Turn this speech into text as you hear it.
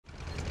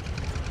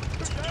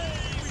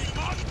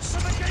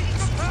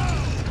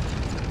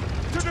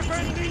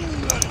defend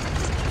England,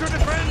 to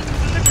defend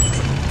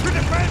liberty, to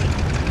defend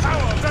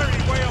our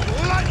very way of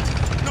life,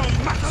 no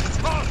matter the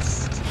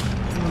cost.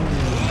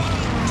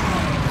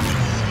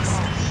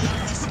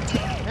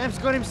 Ham's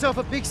got himself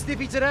a big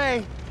stiffy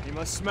today. He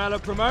must smell a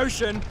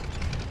promotion.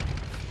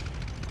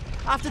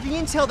 After the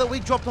intel that we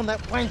dropped on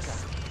that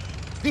wanker,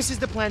 this is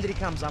the plan that he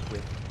comes up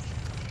with.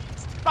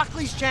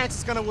 Buckley's chance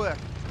it's gonna work.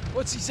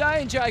 What's he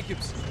saying,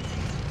 Jacobs?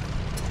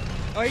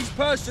 Oh, he's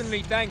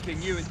personally thanking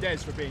you and Des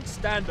for being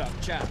stand-up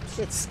chaps.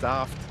 Get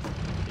stuffed.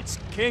 It's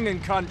king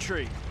and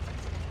country.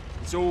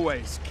 It's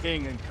always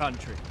king and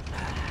country.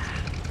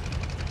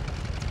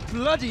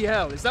 Bloody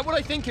hell, is that what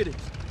I think it is?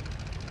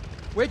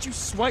 Where'd you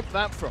swipe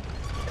that from?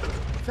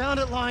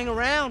 Found it lying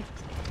around.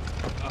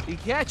 He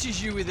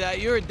catches you with that,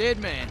 you're a dead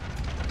man.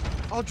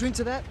 I'll drink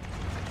to that.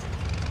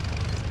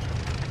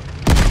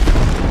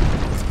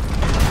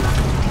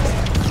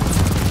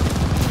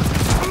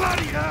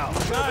 Bloody hell!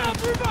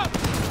 Move up!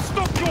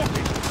 Stop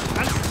talking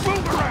and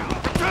move around!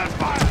 Turn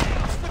fire!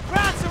 The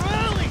crowds are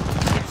early!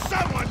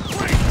 Someone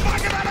please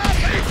fire that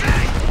RPG!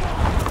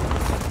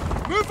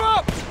 Move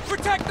up!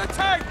 Protect the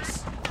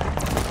tanks!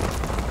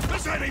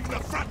 This ain't even the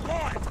front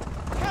line!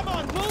 Come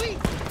on, Louie!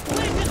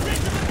 Leave the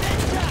sense of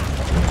adventure!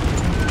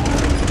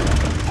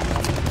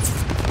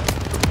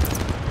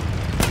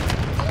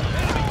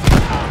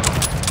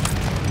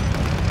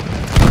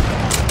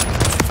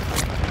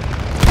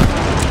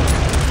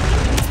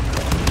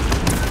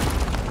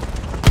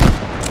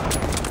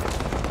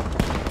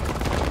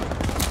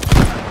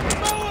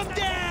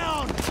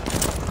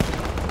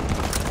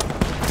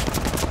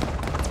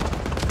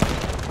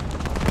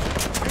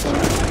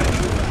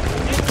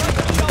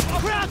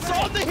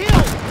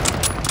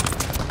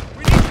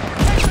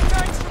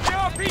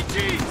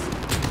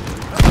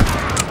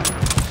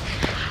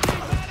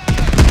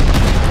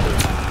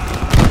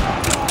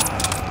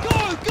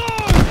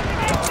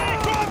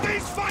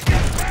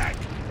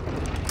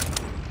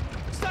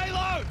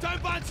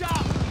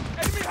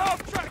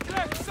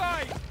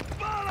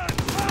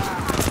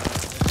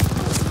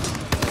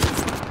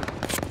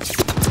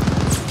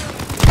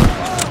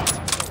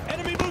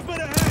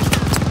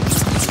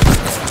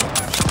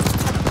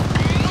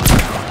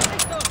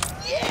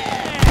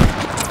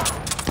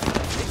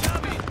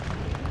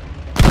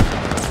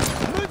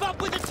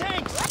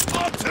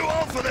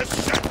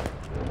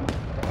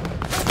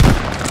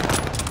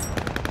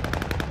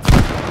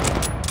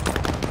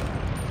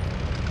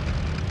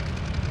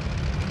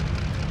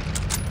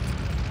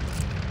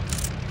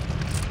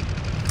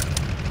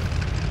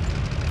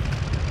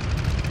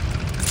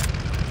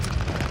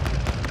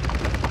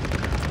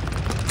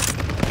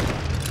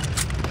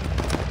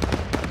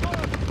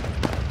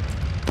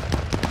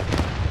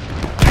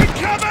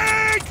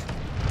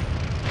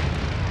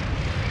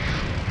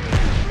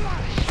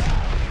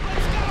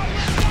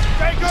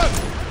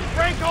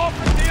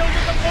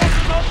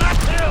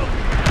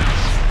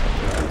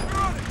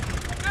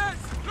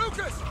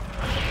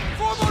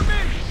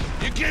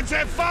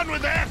 Have fun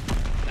with that!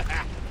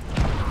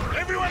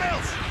 Everyone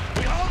else,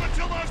 we hold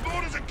until those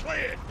borders are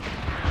cleared!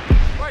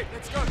 Wait,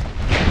 let's go.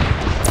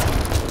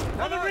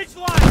 On the ridge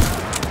line!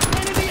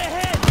 Enemy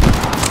ahead!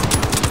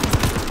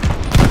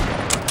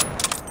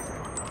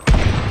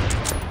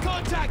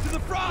 Contact to the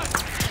front!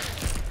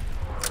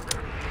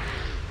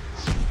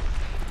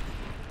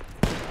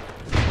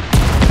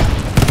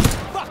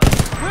 Fuck!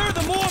 Where are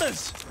the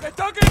mortars? They're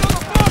dug in on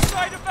the far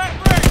side of that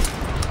bridge!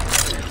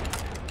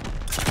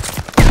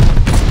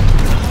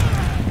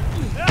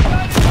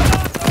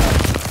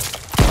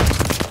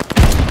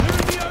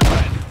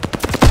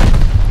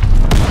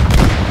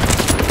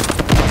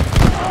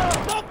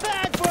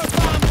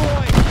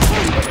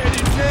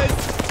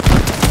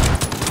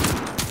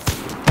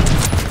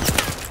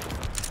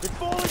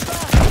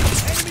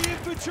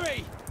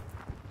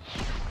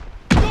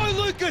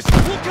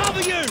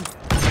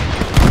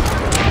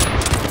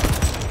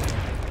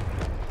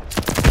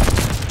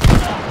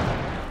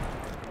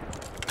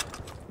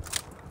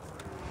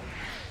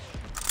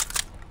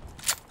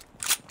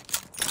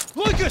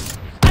 Lucas!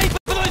 Aim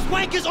for those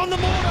wankers on the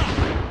mortar!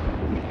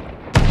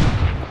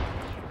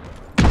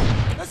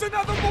 There's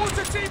another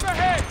mortar team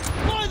ahead!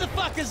 Blow the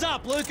fuckers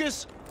up,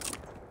 Lucas!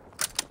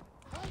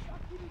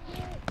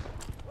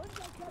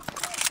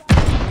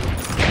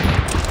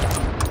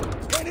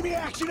 Enemy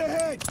action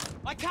ahead!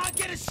 I can't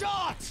get a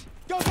shot!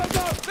 Go, go,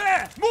 go!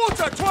 There!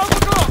 Mortar! 12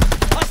 o'clock!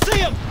 I see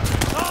him!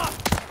 Ah!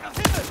 I'll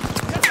hit him!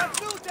 Get that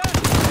fuel down!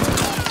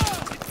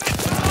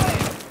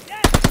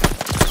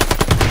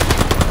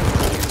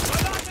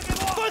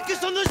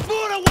 Focus on those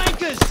border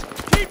wankers!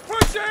 Keep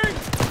pushing!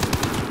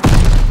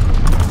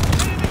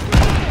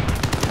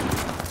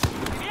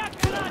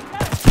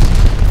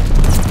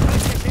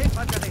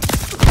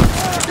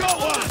 Got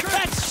one!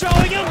 That's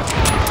showing him!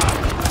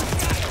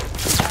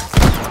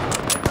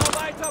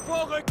 Weiter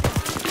vorrücken!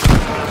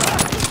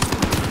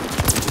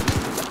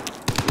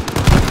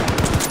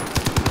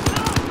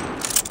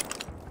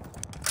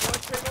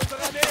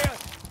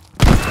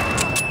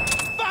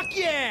 Fuck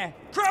yeah!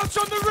 Crouch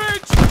on the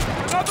ridge!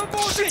 Another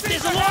mortar Shit, team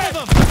there's a lot ahead!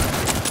 of them!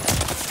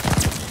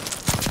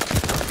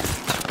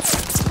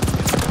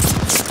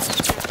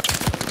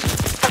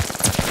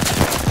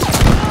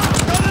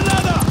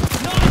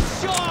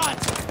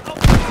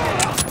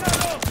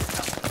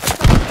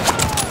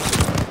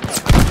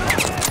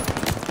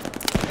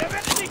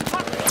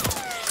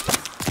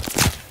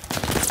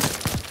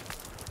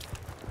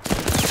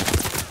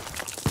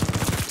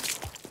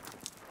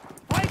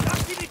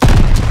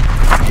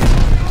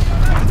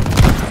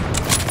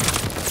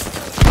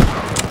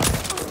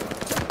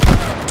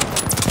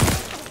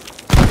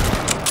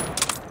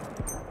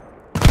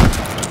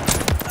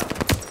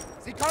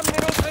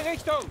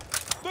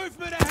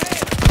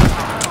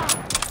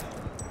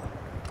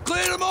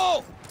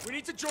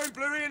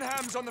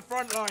 Germans on the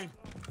front line.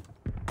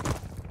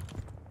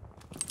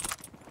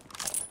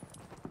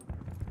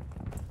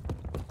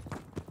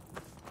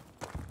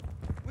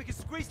 We can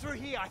squeeze through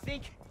here, I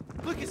think.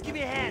 Lucas, give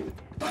me a hand.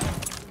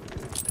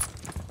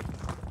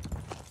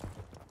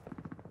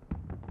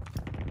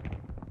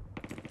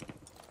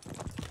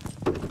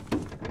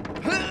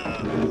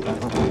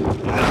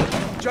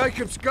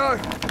 Jacobs, go!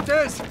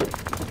 Des!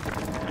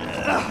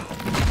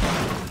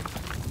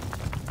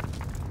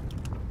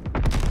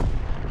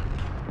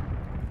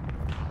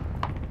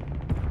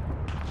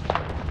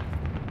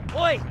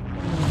 Oi! Look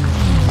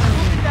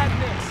at that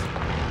mess.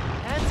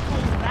 Hands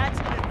called that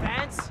in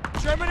advance?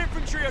 German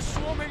infantry are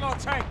swarming our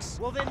tanks.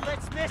 Well then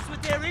let's mess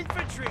with their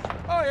infantry.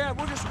 Oh yeah,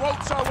 we'll just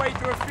waltz our way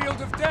through a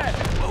field of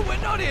death. Well,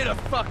 we're not here to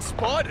fuck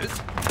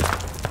spiders.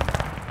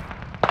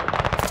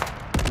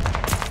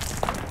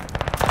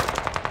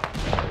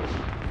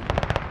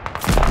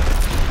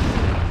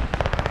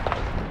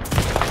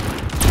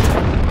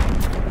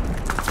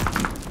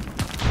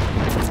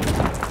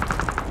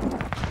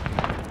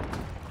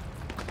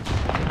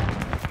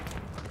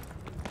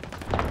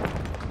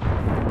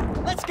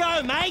 Let's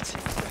go, mate!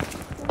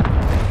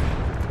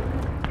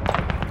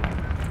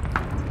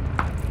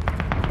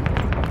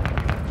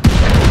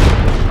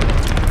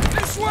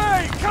 This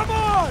way! Come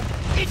on!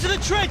 Into the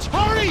trench!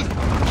 Hurry!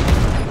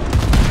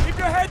 Keep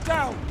your head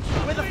down!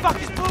 Where the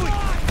fuck is Bluey?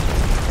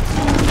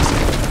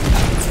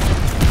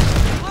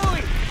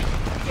 Bluey!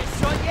 Get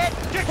shot yet?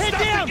 Head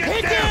down!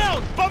 Head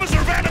down! Bombers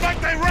are about to make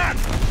they run!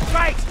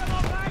 Great!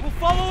 We'll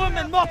follow him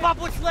and mop up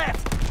what's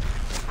left.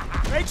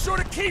 Make sure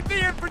to keep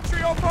the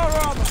infantry off our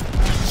armor!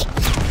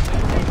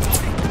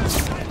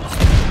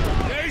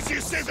 The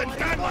easiest said than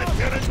done,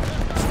 Lieutenant!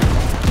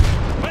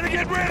 Better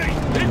get ready!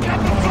 Here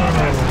come the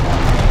bombers!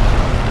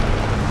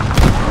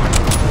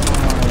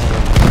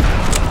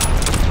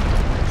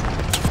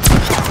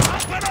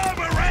 Up and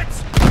over, rats!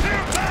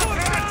 Here comes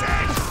the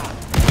attacks!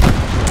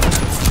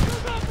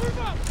 Move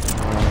up!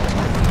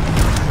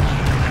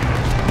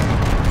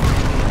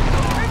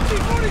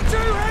 MT-42,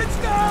 heads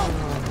down!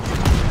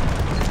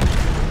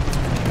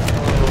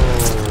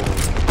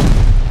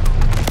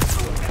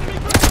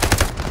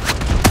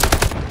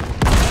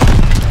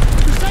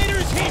 Crusader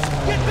is hit!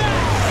 Get back!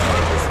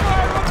 Focus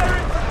fire on their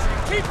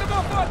infantry! Keep them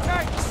off our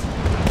tanks!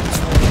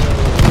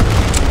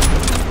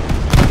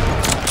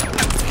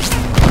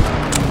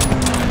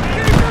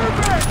 Keep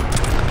moving!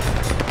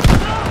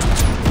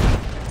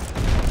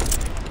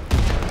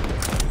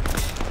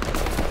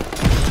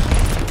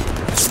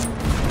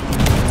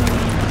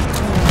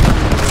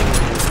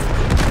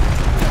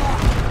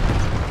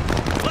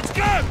 Let's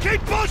go!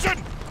 Keep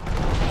pushing!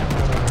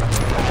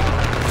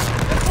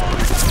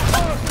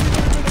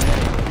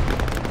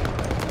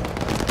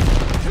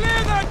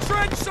 Clear that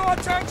trench so our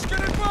tanks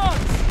can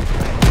advance!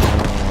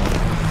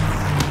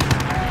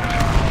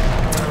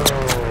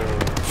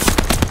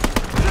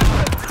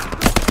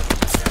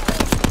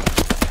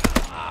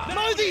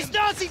 Mow these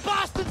Nazi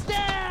bastards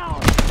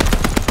down!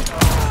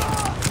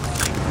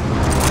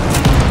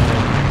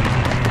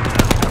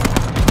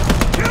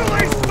 Kill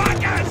these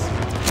fuckers!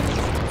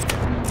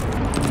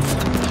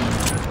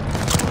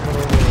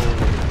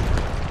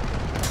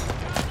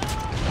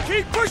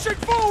 Keep pushing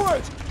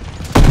forward!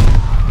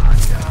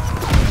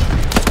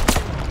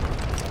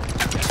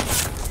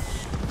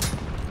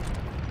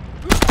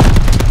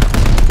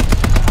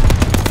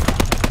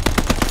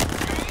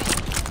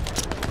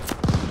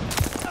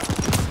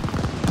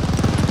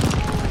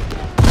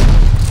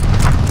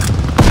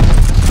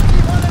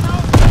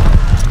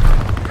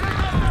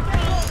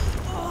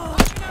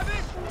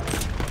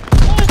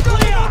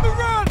 On the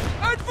run!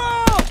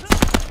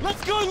 Advance!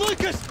 Let's go,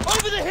 Lucas!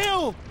 Over the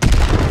hill!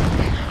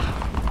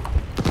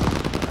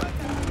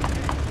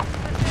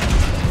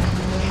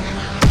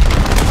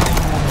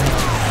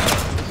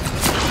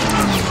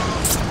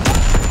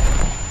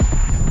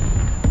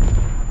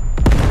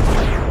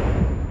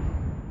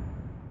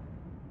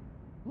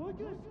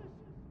 Lucas!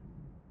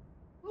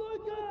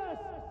 Lucas!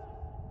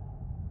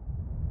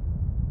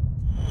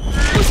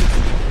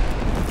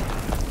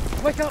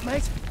 Wake up,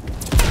 mate!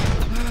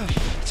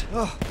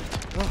 Oh.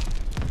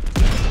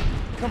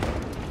 Come on.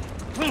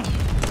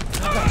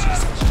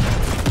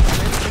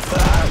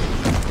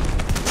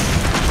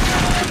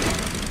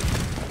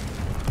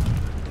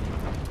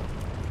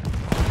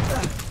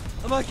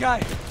 I'm okay.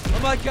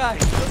 I'm okay.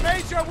 The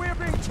Major, we're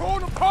being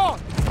torn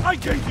apart! I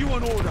gave you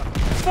an order!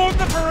 Form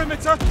the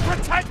perimeter,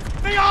 protect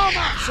the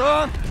armor!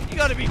 Son, you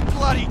gotta be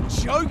bloody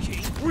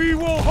joking. We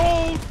will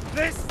hold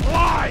this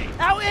line!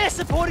 Our air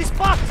support is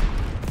fucked!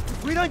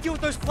 If we don't deal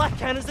with those flak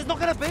cannons, there's not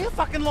gonna be a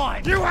fucking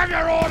line! You have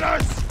your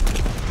orders!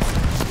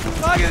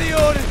 Look at the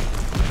orders.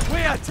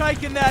 We are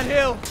taking that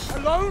hill.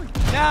 Alone?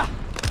 Nah,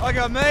 I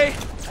got me,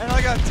 and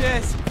I got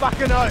Des.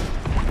 Fucking oath!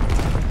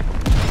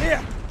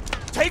 Here,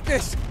 take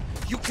this!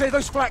 You clear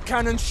those flak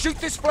cannons, shoot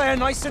this flare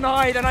nice and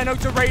high, then I know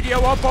to radio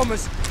our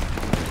bombers.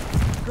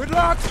 Good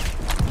luck!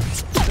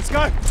 Let's go!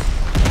 I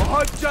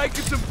hope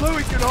Jacobs and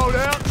Bluey can hold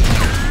out!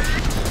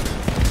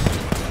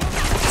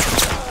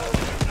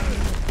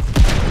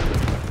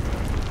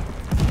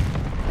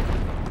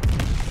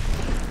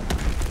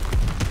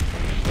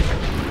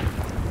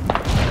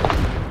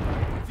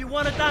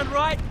 done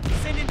right,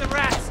 send in the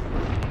rats.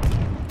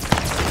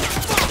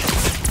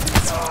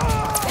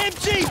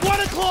 MG, 1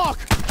 o'clock!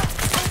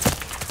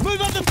 Move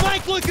up the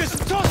flank, Lucas!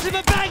 Toss him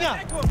a banger!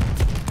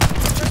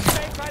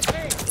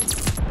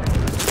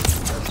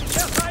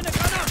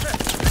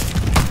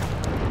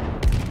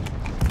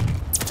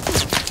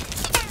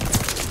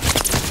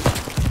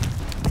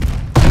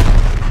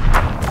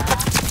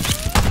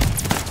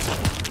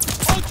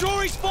 On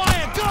Jory's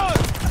fire, go!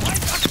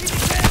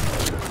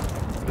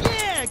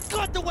 Yeah,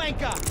 got the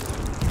wanker!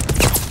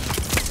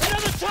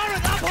 Another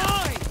turret up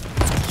high!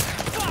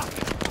 Fuck!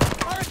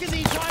 I reckon the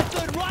entire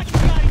Third Reich is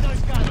guarding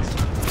those guns!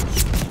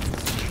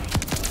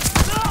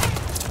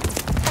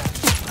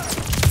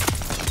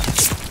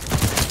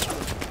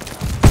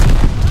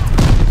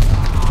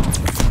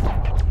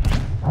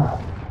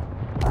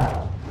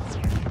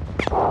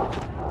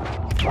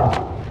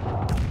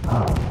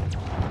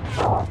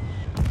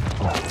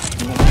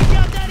 Take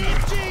out that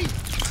MG!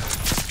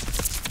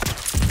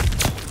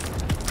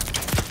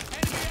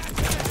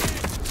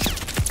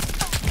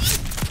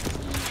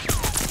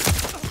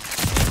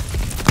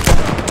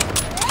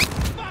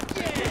 Fuck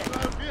yeah!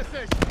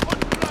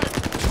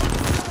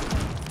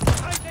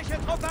 Feindliche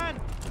Truppe an!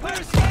 We're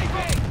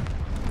escaping!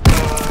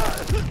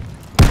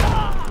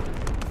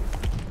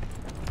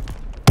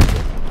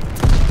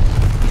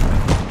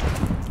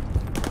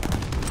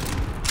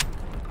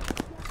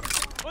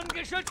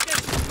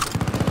 Ungeschütztes!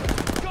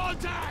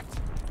 Contact!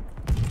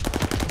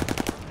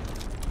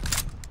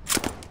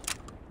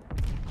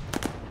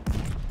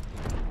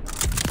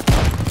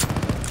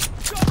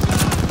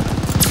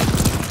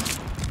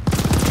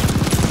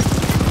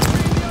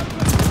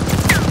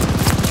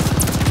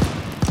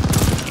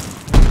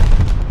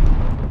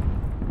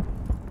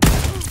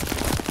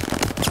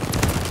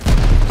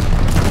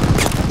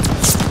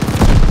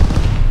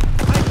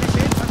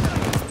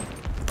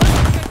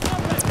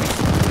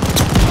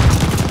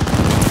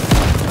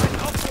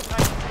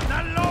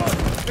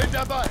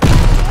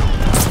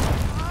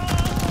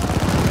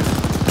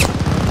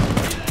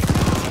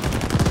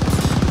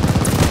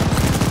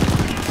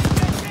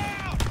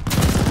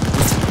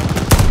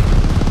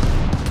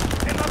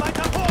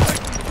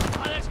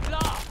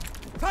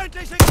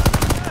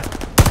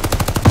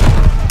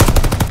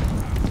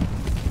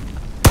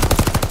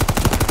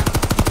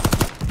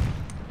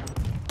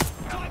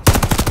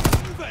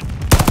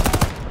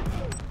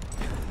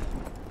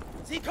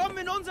 Sie kommen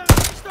in unsere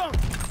Richtung!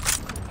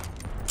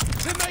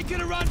 We're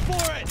making a run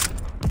for it!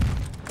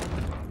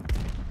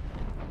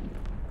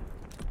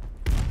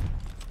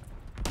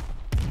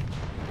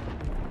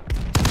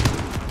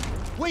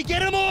 We get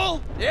them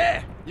all!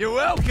 Yeah, you're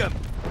welcome.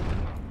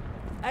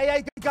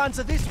 AA guns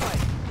are this way.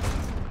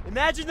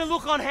 Imagine the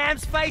look on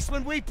Ham's face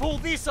when we pull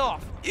this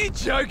off. You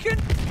joking?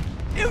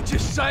 He'll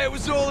just say it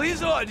was all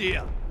his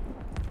idea.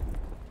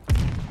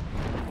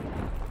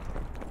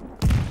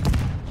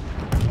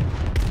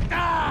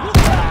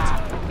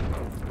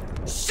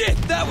 Shit,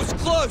 that was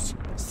close!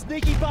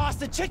 Sneaky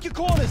bastard, check your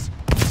corners!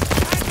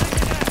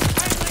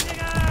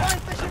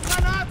 Feindliche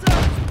Granate!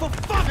 For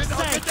fuck's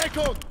sake!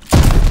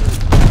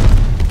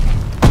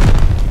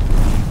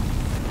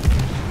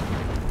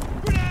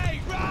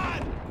 Grenade,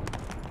 run!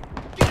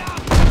 Get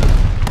up!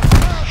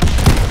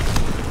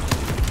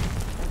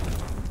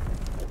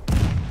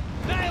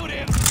 Nailed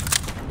him!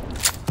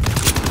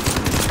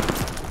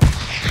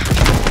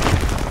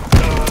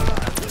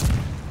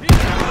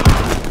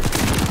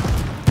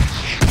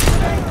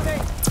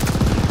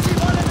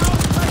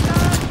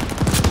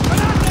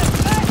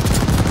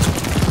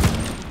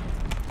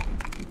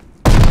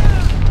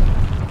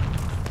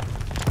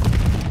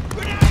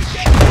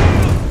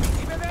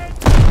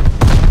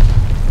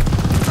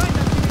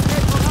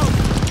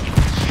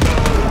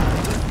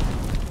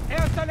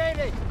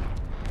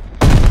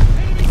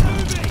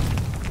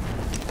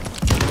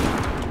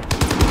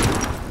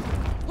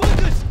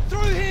 Lucas,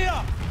 through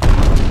here!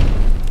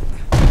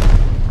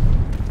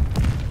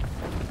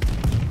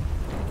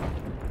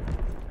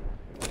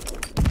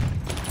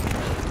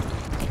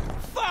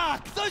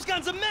 Fuck! Those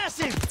guns are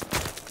massive!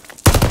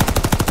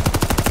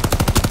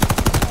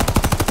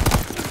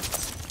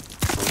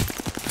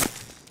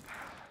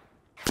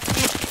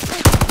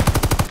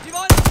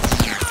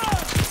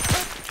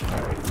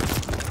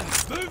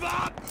 Move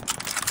up!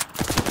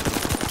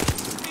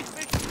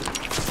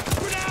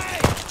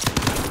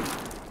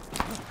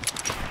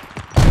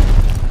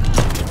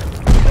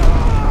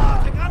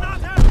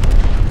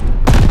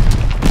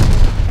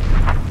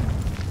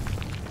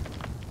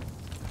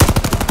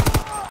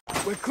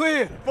 We're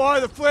clear. Fire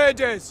the flare,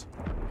 Des. As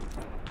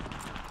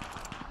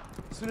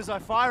soon as I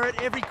fire it,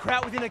 every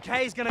kraut within a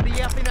K is gonna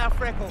be up in our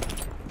freckle.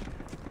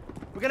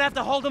 We're gonna have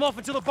to hold them off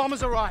until the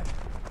bombers arrive.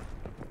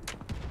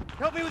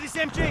 Help me with this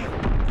MG!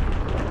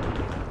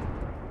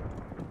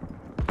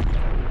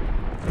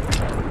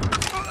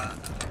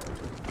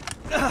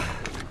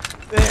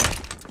 There.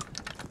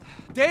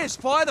 Des,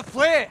 fire the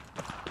flare.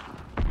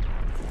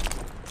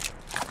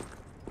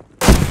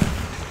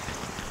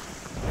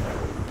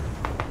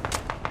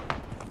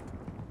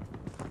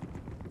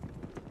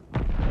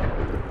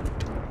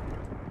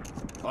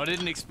 I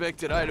didn't expect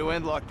today to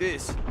end like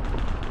this.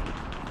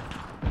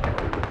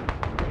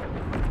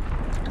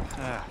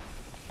 Ah,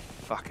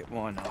 fuck it,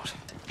 why not?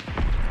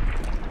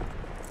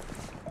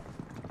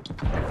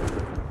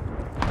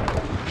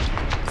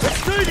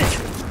 Let's do this!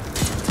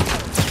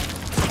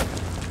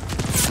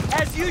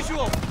 As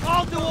usual,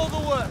 I'll do all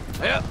the work.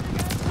 Yep,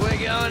 we're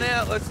going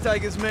out. Let's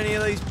take as many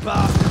of these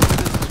bastards with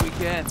us as we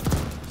can.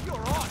 You're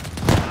right.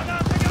 I'm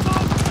gonna pick him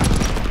up!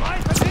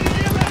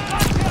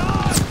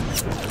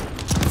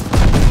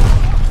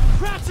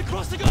 Krauts are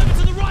crossing over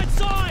to the right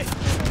side!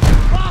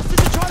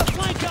 Bastards are trying to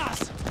flank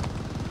us!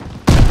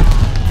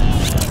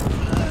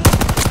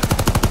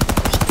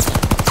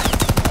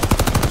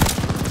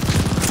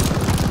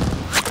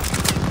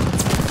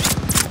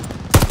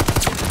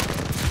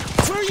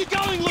 Where are you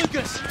going,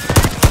 Lucas?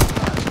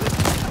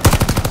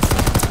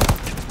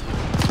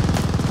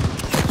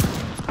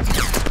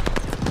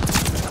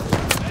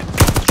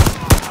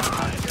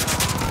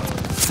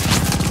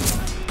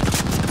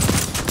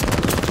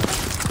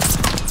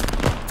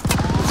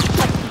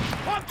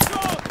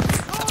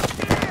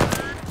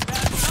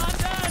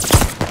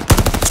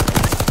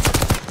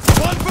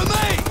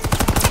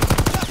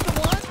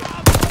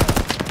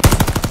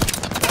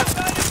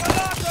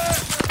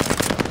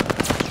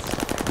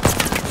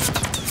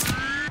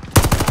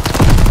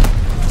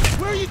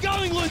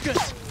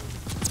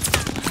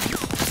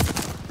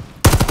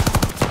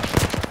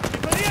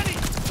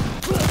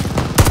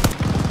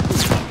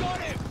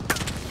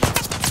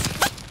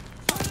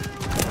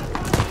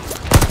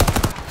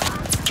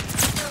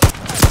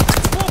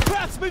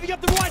 Moving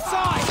up the right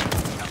side!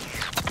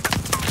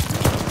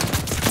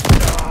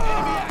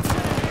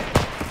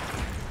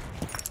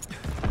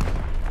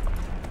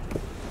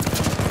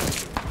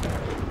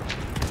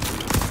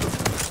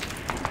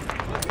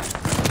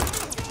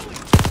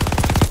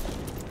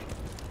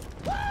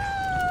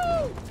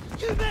 Woo!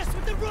 You messed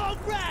with the wrong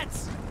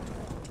rats!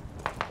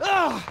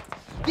 Ah!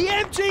 The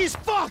MG is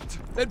fucked!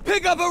 Then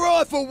pick up a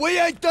rifle, we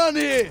ain't done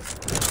here!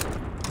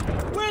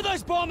 Where are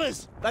those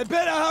bombers? They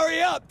better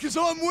hurry up, because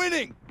I'm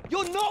winning!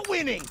 You're not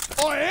winning!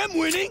 I am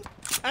winning,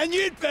 and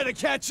you'd better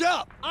catch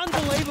up.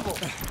 Unbelievable.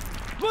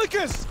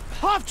 Lucas!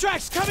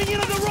 Half-track's coming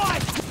in on the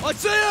right! I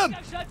see him!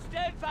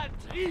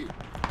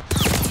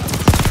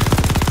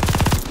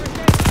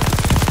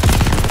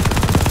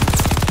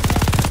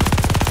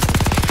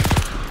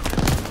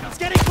 It's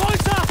getting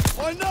closer!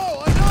 I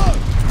know, I know!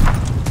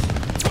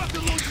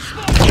 Fucking launch the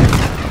smoke!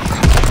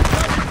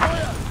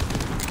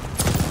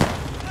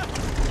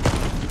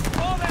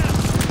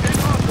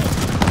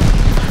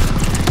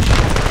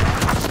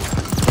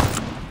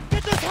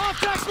 Get those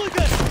half-tracks,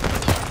 Lucas!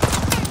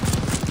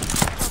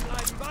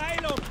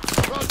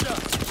 Roger.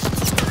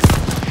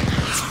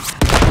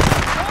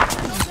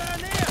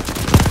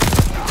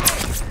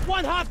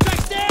 One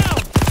half-track's down!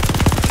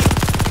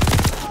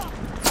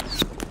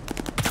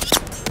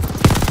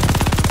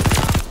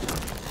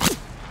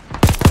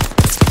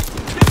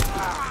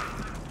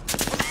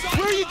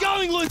 Where are you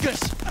going, Lucas?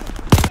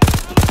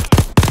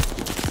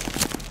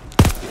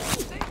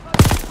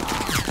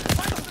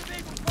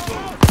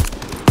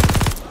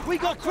 We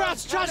got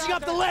Krauts charging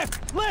up the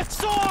left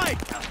side!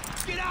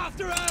 Get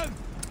after him!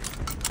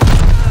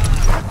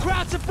 The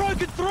Krauts have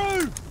broken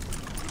through!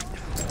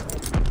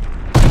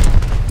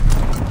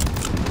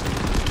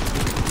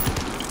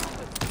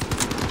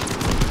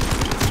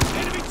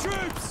 Enemy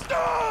troops!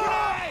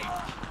 Grenade!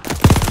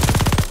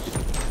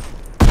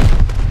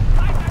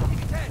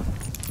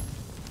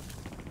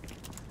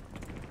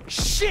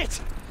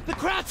 Shit! The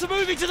Krauts are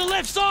moving to the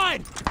left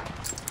side!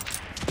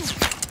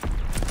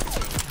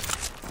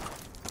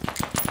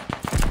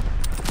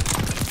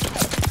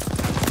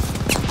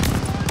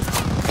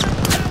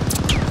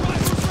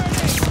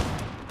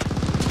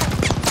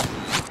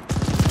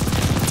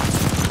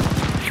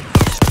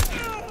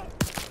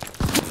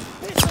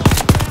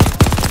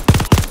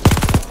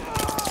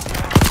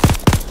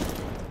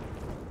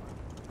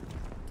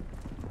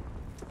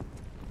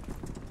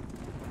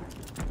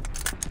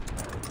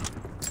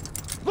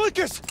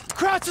 Lucas!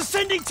 Krauts are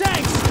sending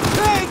tanks!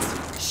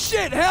 Tanks?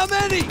 Shit, how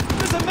many?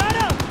 Doesn't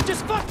matter!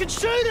 Just fucking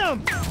shoot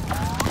them!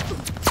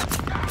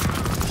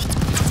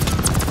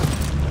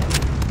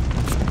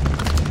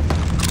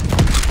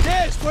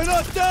 Yes, we're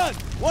not done!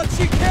 What's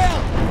your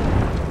count?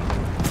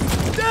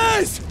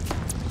 Des!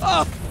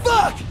 Oh,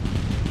 fuck!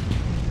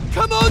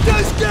 Come on,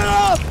 Des, get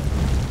up!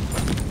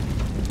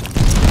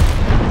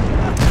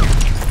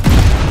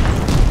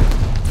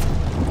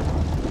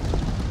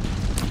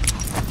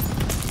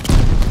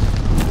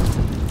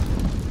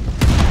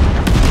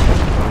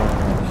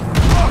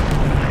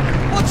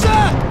 What's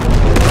that?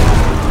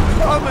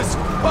 I'm as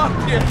fuck,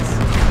 yes.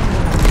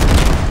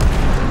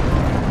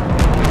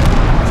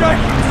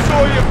 Jake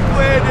saw your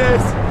flare,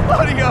 Des.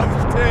 Bloody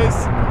oath, Des.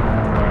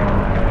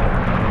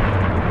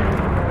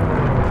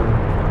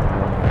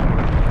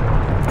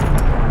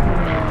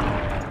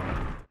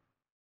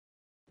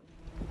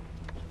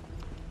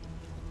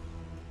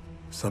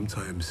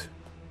 Sometimes,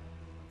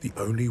 the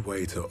only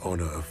way to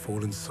honor a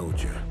fallen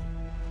soldier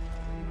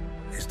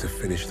is to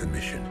finish the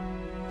mission.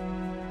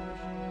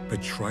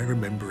 But try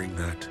remembering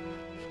that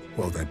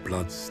while that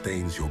blood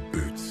stains your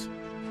boots.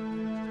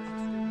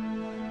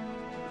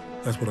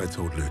 That's what I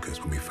told Lucas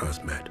when we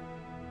first met.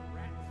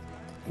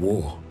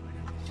 War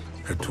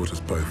had taught us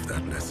both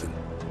that lesson.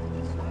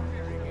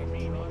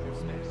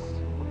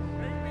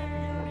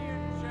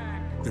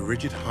 The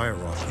rigid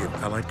hierarchy of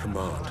Allied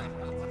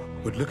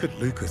command would look at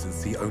Lucas and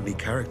see only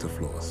character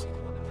flaws.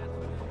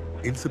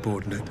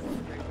 Insubordinate,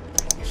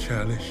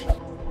 churlish,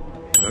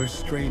 no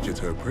stranger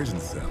to a prison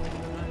cell.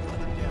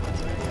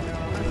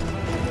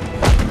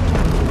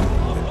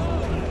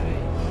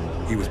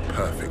 He was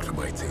perfect for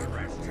my team.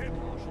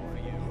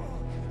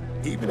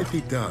 Even if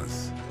he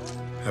does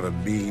have a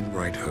mean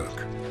right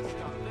hook.